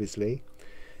through, obviously.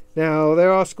 Now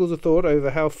there are schools of thought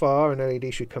over how far an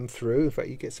LED should come through. In fact,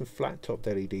 you get some flat topped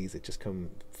LEDs that just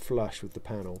come flush with the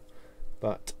panel,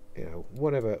 but you know,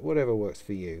 whatever works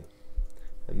for you.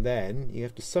 And then you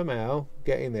have to somehow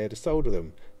get in there to solder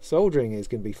them. Soldering is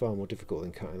going to be far more difficult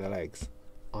than cutting the legs,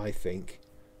 I think.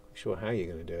 I'm not sure how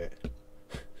you're going to do it.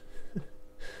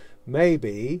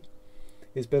 Maybe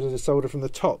it's better to solder from the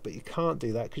top, but you can't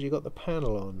do that because you've got the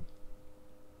panel on.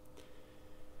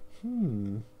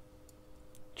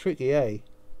 Tricky, eh?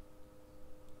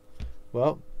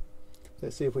 Well,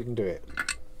 let's see if we can do it.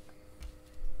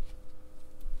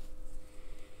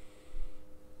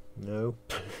 No.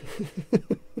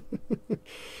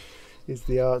 Is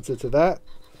the answer to that.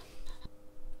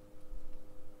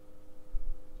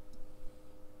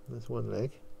 There's one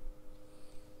leg.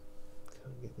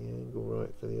 Can't get the angle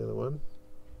right for the other one.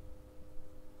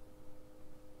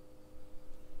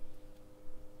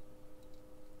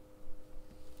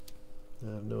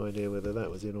 I have no idea whether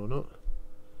that was in or not.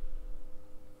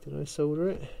 Did I solder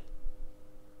it?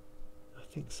 I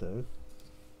think so.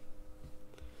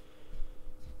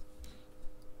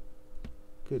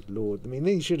 Good Lord, I mean,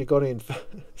 these should have gone in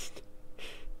first.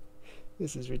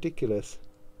 This is ridiculous.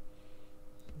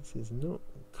 This is not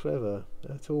clever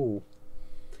at all.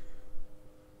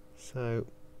 So,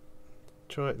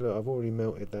 try it. Look, I've already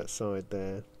melted that side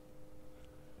there.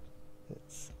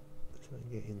 Let's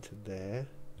get into there.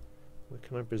 Where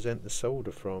can I present the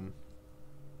solder from?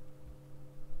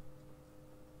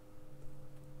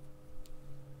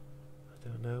 I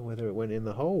don't know whether it went in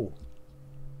the hole.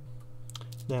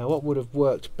 Now what would have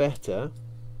worked better,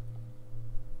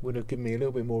 would have given me a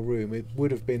little bit more room, it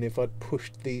would have been if I'd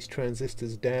pushed these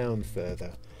transistors down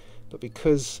further. But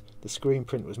because the screen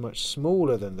print was much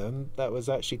smaller than them, that was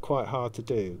actually quite hard to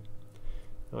do.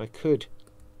 I could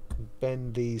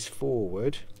bend these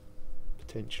forward,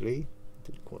 potentially.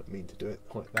 Didn't quite mean to do it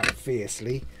quite that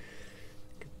fiercely.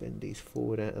 Could bend these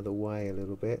forward out of the way a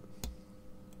little bit.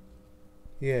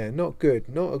 Yeah, not good.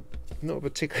 Not a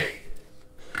particularly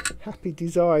happy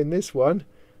design, this one.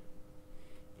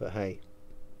 But hey,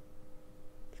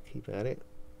 let's keep at it.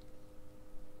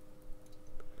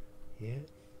 Yeah.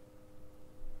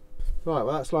 Right,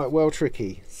 well that's like well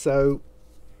tricky. So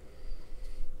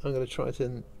I'm going to try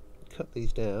to cut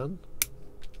these down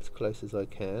as close as I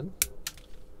can.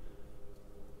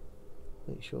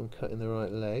 Make sure I'm cutting the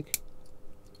right leg.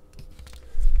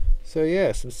 So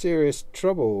yeah, some serious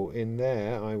trouble in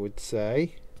there, I would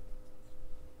say.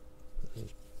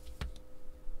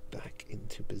 Back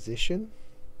into position.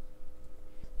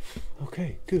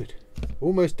 Okay, good.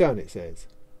 Almost done, it says.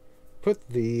 Put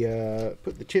the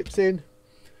chips in.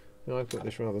 Now I've got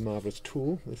this rather marvellous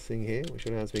tool, this thing here, which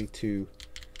allows me to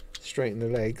straighten the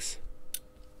legs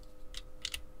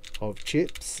of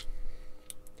chips,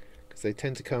 because they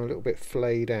tend to come a little bit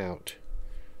flayed out,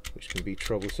 which can be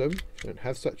troublesome. If you don't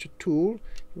have such a tool,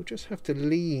 you'll just have to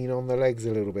lean on the legs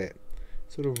a little bit,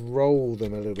 sort of roll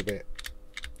them a little bit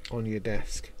on your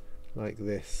desk like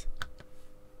this.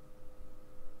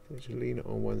 So just lean it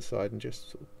on one side and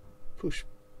just sort of push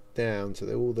down so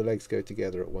that all the legs go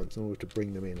together at once in order to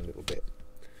bring them in a little bit.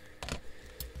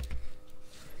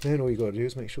 Then all you've got to do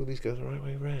is make sure these go the right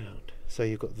way round. So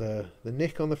you've got the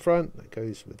nick on the front, that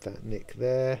goes with that nick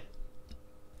there.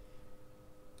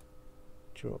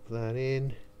 Drop that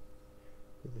in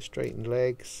with the straightened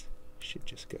legs, should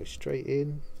just go straight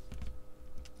in.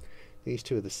 These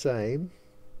two are the same,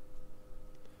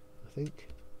 I think.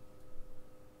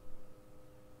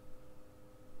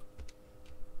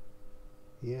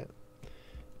 Yeah,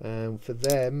 and for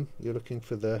them you're looking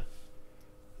for the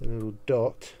little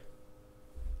dot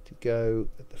to go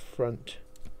at the front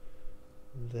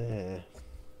there.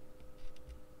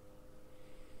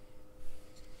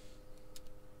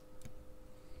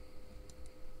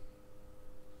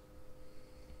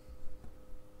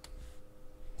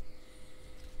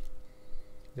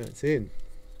 That's in.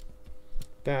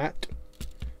 That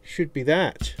should be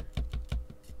that.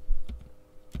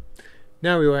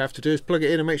 Now all we have to do is plug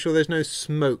it in and make sure there's no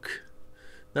smoke.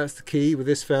 That's the key with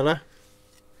this fella.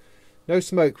 No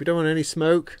smoke, we don't want any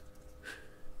smoke.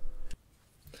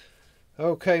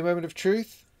 Okay, moment of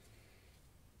truth.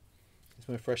 It's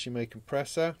my freshly made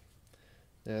compressor.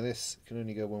 Now this can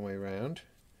only go one way round,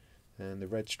 and the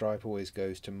red stripe always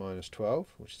goes to -12,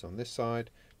 which is on this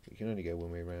side, but you can only go one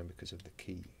way round because of the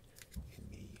key in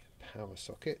the power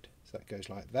socket. So that goes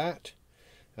like that.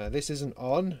 This isn't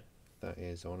on. That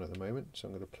is on at the moment, so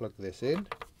I'm going to plug this in.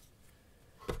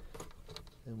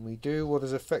 And we do what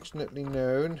is affectionately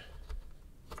known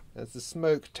as the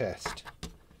smoke test.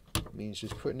 It means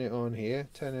just putting it on here,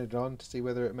 turning it on to see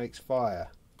whether it makes fire.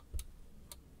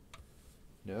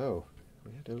 No,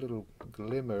 we had a little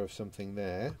glimmer of something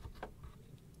there.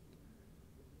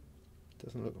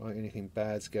 Doesn't look like anything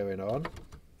bad's going on.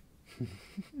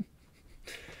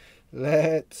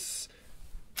 Let's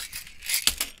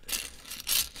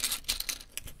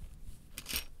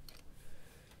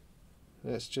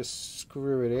just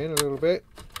screw it in a little bit.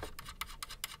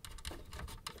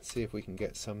 See if we can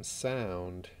get some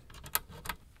sound.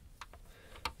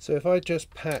 So if I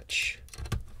just patch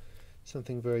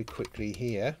something very quickly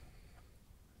here,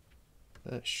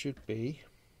 that should be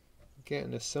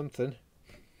getting us something.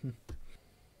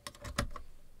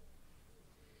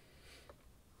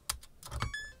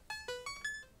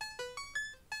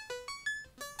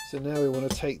 So now we want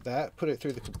to take that, put it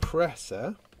through the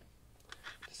compressor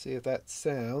to see if that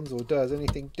sounds or does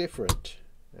anything different.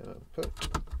 Output.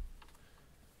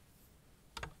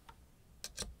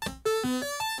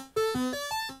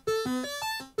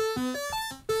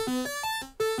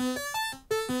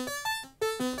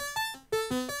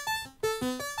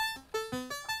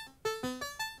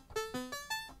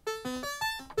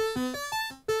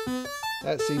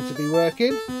 That seems to be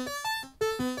working.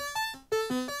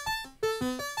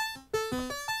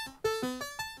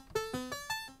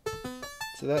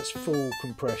 So that's full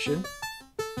compression.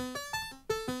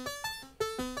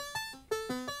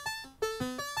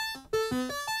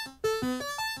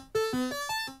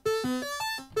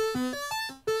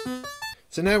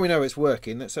 So now we know it's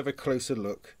working, let's have a closer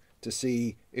look to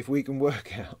see if we can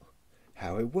work out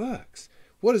how it works.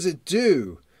 What does it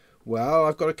do? Well,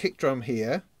 I've got a kick drum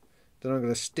here that I'm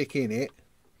going to stick in it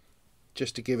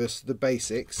just to give us the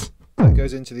basics. That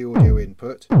goes into the audio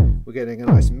input. We're getting a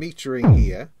nice metering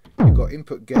here. You've got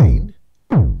input gain,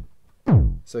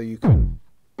 so you can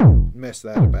mess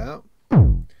that about.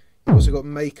 You've also got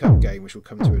makeup gain, which we'll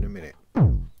come to in a minute.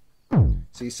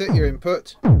 So you set your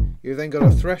input. You've then got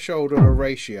a threshold or a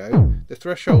ratio. The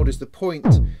threshold is the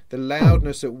point, the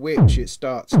loudness at which it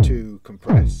starts to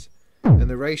compress, and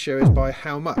the ratio is by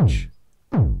how much.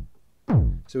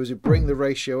 So as you bring the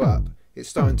ratio up, it's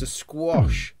starting to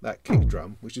squash that kick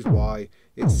drum, which is why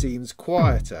it seems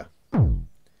quieter.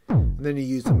 And then you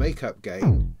use the makeup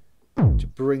gain to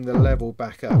bring the level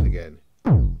back up again.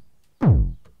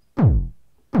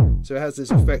 So it has this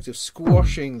effect of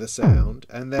squashing the sound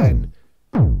and then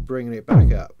bringing it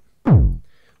back up,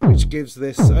 which gives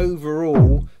this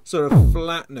overall sort of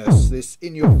flatness, this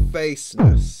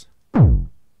in-your-faceness.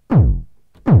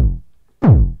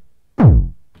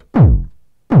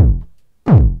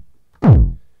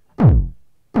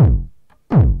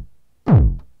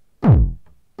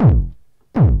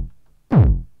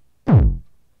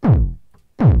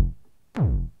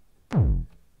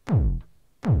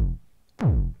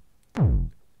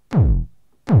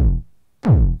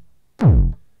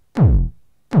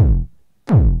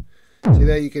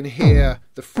 There you can hear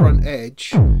the front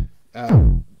edge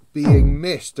being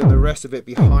missed and the rest of it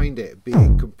behind it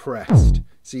being compressed.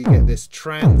 So you get this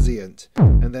transient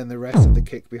and then the rest of the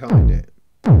kick behind it.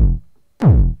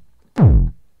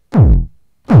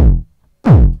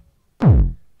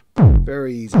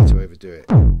 Very easy to overdo it.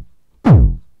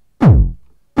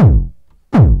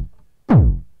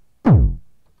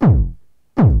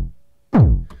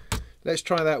 Let's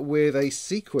try that with a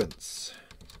sequence.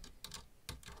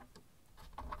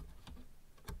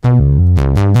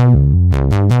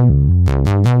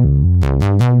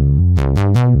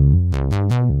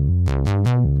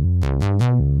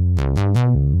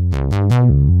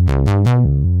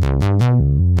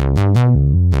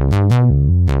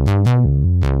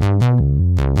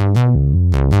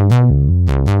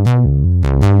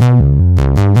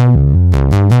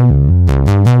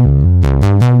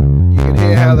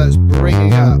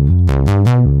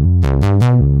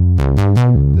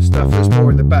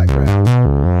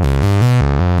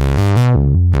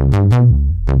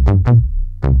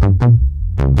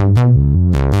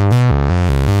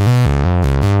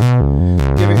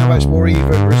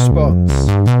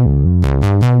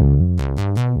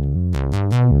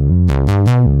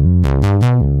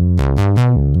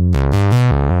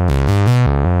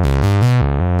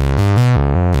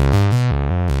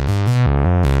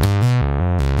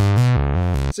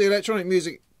 So electronic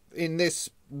music in this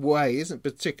way isn't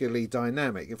particularly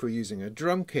dynamic. If we're using a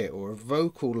drum kit or a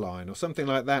vocal line or something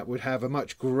like that, would have a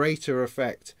much greater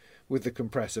effect with the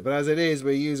compressor. But as it is,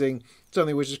 we're using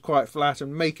something which is quite flat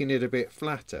and making it a bit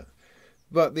flatter.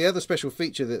 But the other special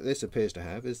feature that this appears to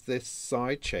have is this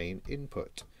side chain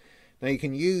input. Now you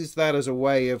can use that as a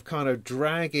way of kind of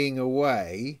dragging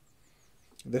away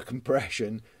the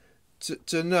compression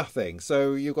to nothing.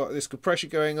 So you've got this compression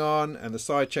going on and the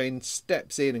side chain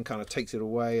steps in and kind of takes it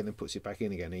away and then puts it back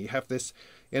in again. And you have this,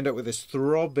 you end up with this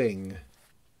throbbing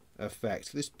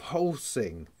effect, this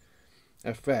pulsing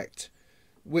effect,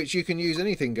 which you can use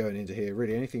anything going into here,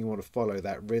 really anything you want to follow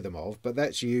that rhythm of. But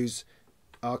let's use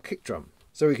our kick drum.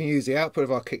 So we can use the output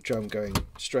of our kick drum going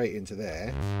straight into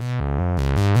there.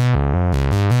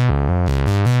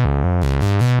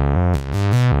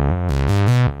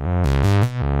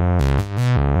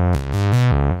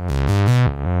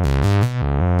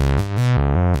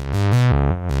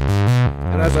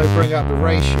 And as I bring up the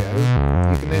ratio,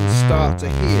 you can then start to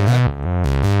hear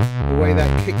the way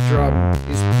that kick drum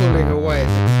is pulling away at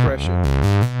the compression.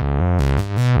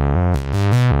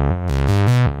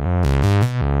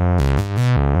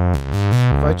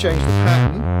 If I change the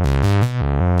pattern,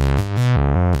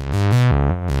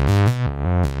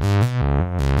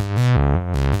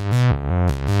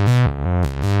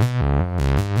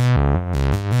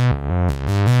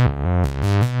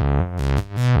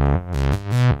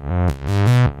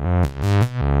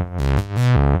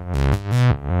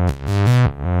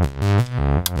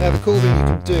 now the cool thing you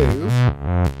can do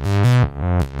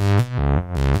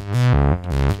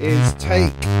is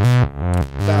take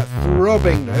that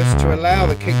throbbingness to allow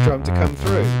the kick drum to come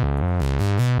through.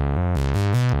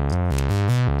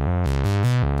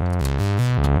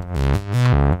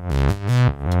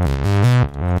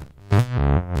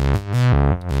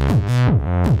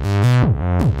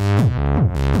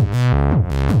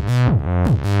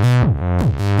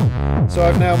 So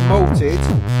I've now malted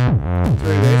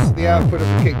through this the output of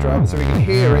the kick drum so we can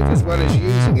hear it as well as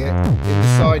using it in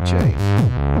the side chain.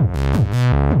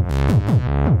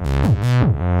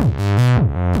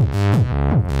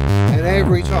 And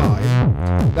every time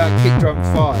that kick drum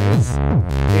fires,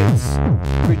 it's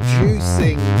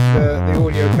reducing the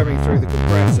audio coming through the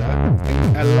compressor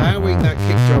and allowing that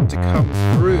kick drum to come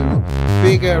through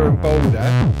bigger and bolder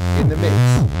in the mix.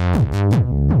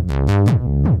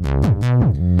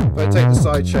 If I take the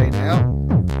side chain out,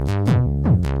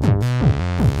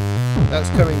 that's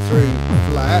coming through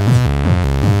flat.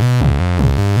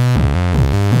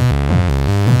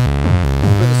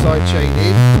 Put the side chain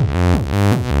in.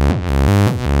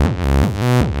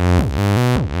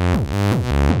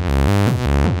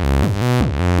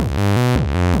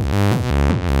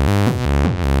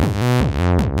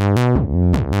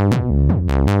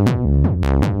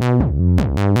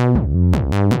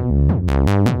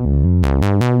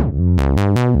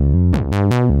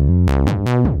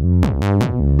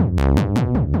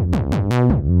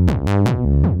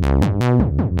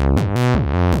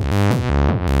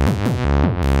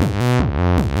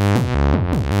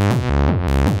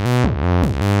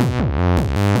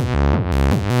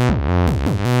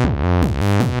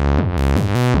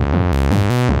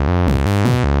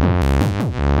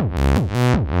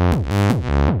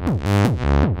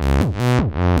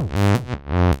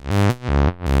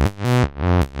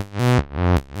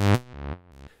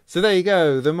 So there you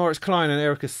go, the Moritz Klein and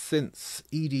Erica Synths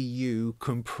EDU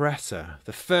Compressor,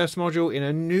 the first module in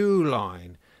a new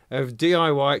line of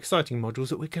DIY exciting modules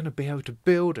that we're going to be able to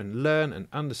build and learn and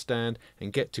understand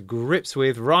and get to grips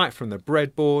with right from the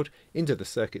breadboard into the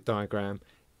circuit diagram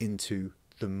into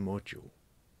the module.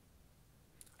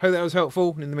 Hope that was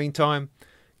helpful, and in the meantime,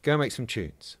 go make some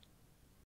tunes.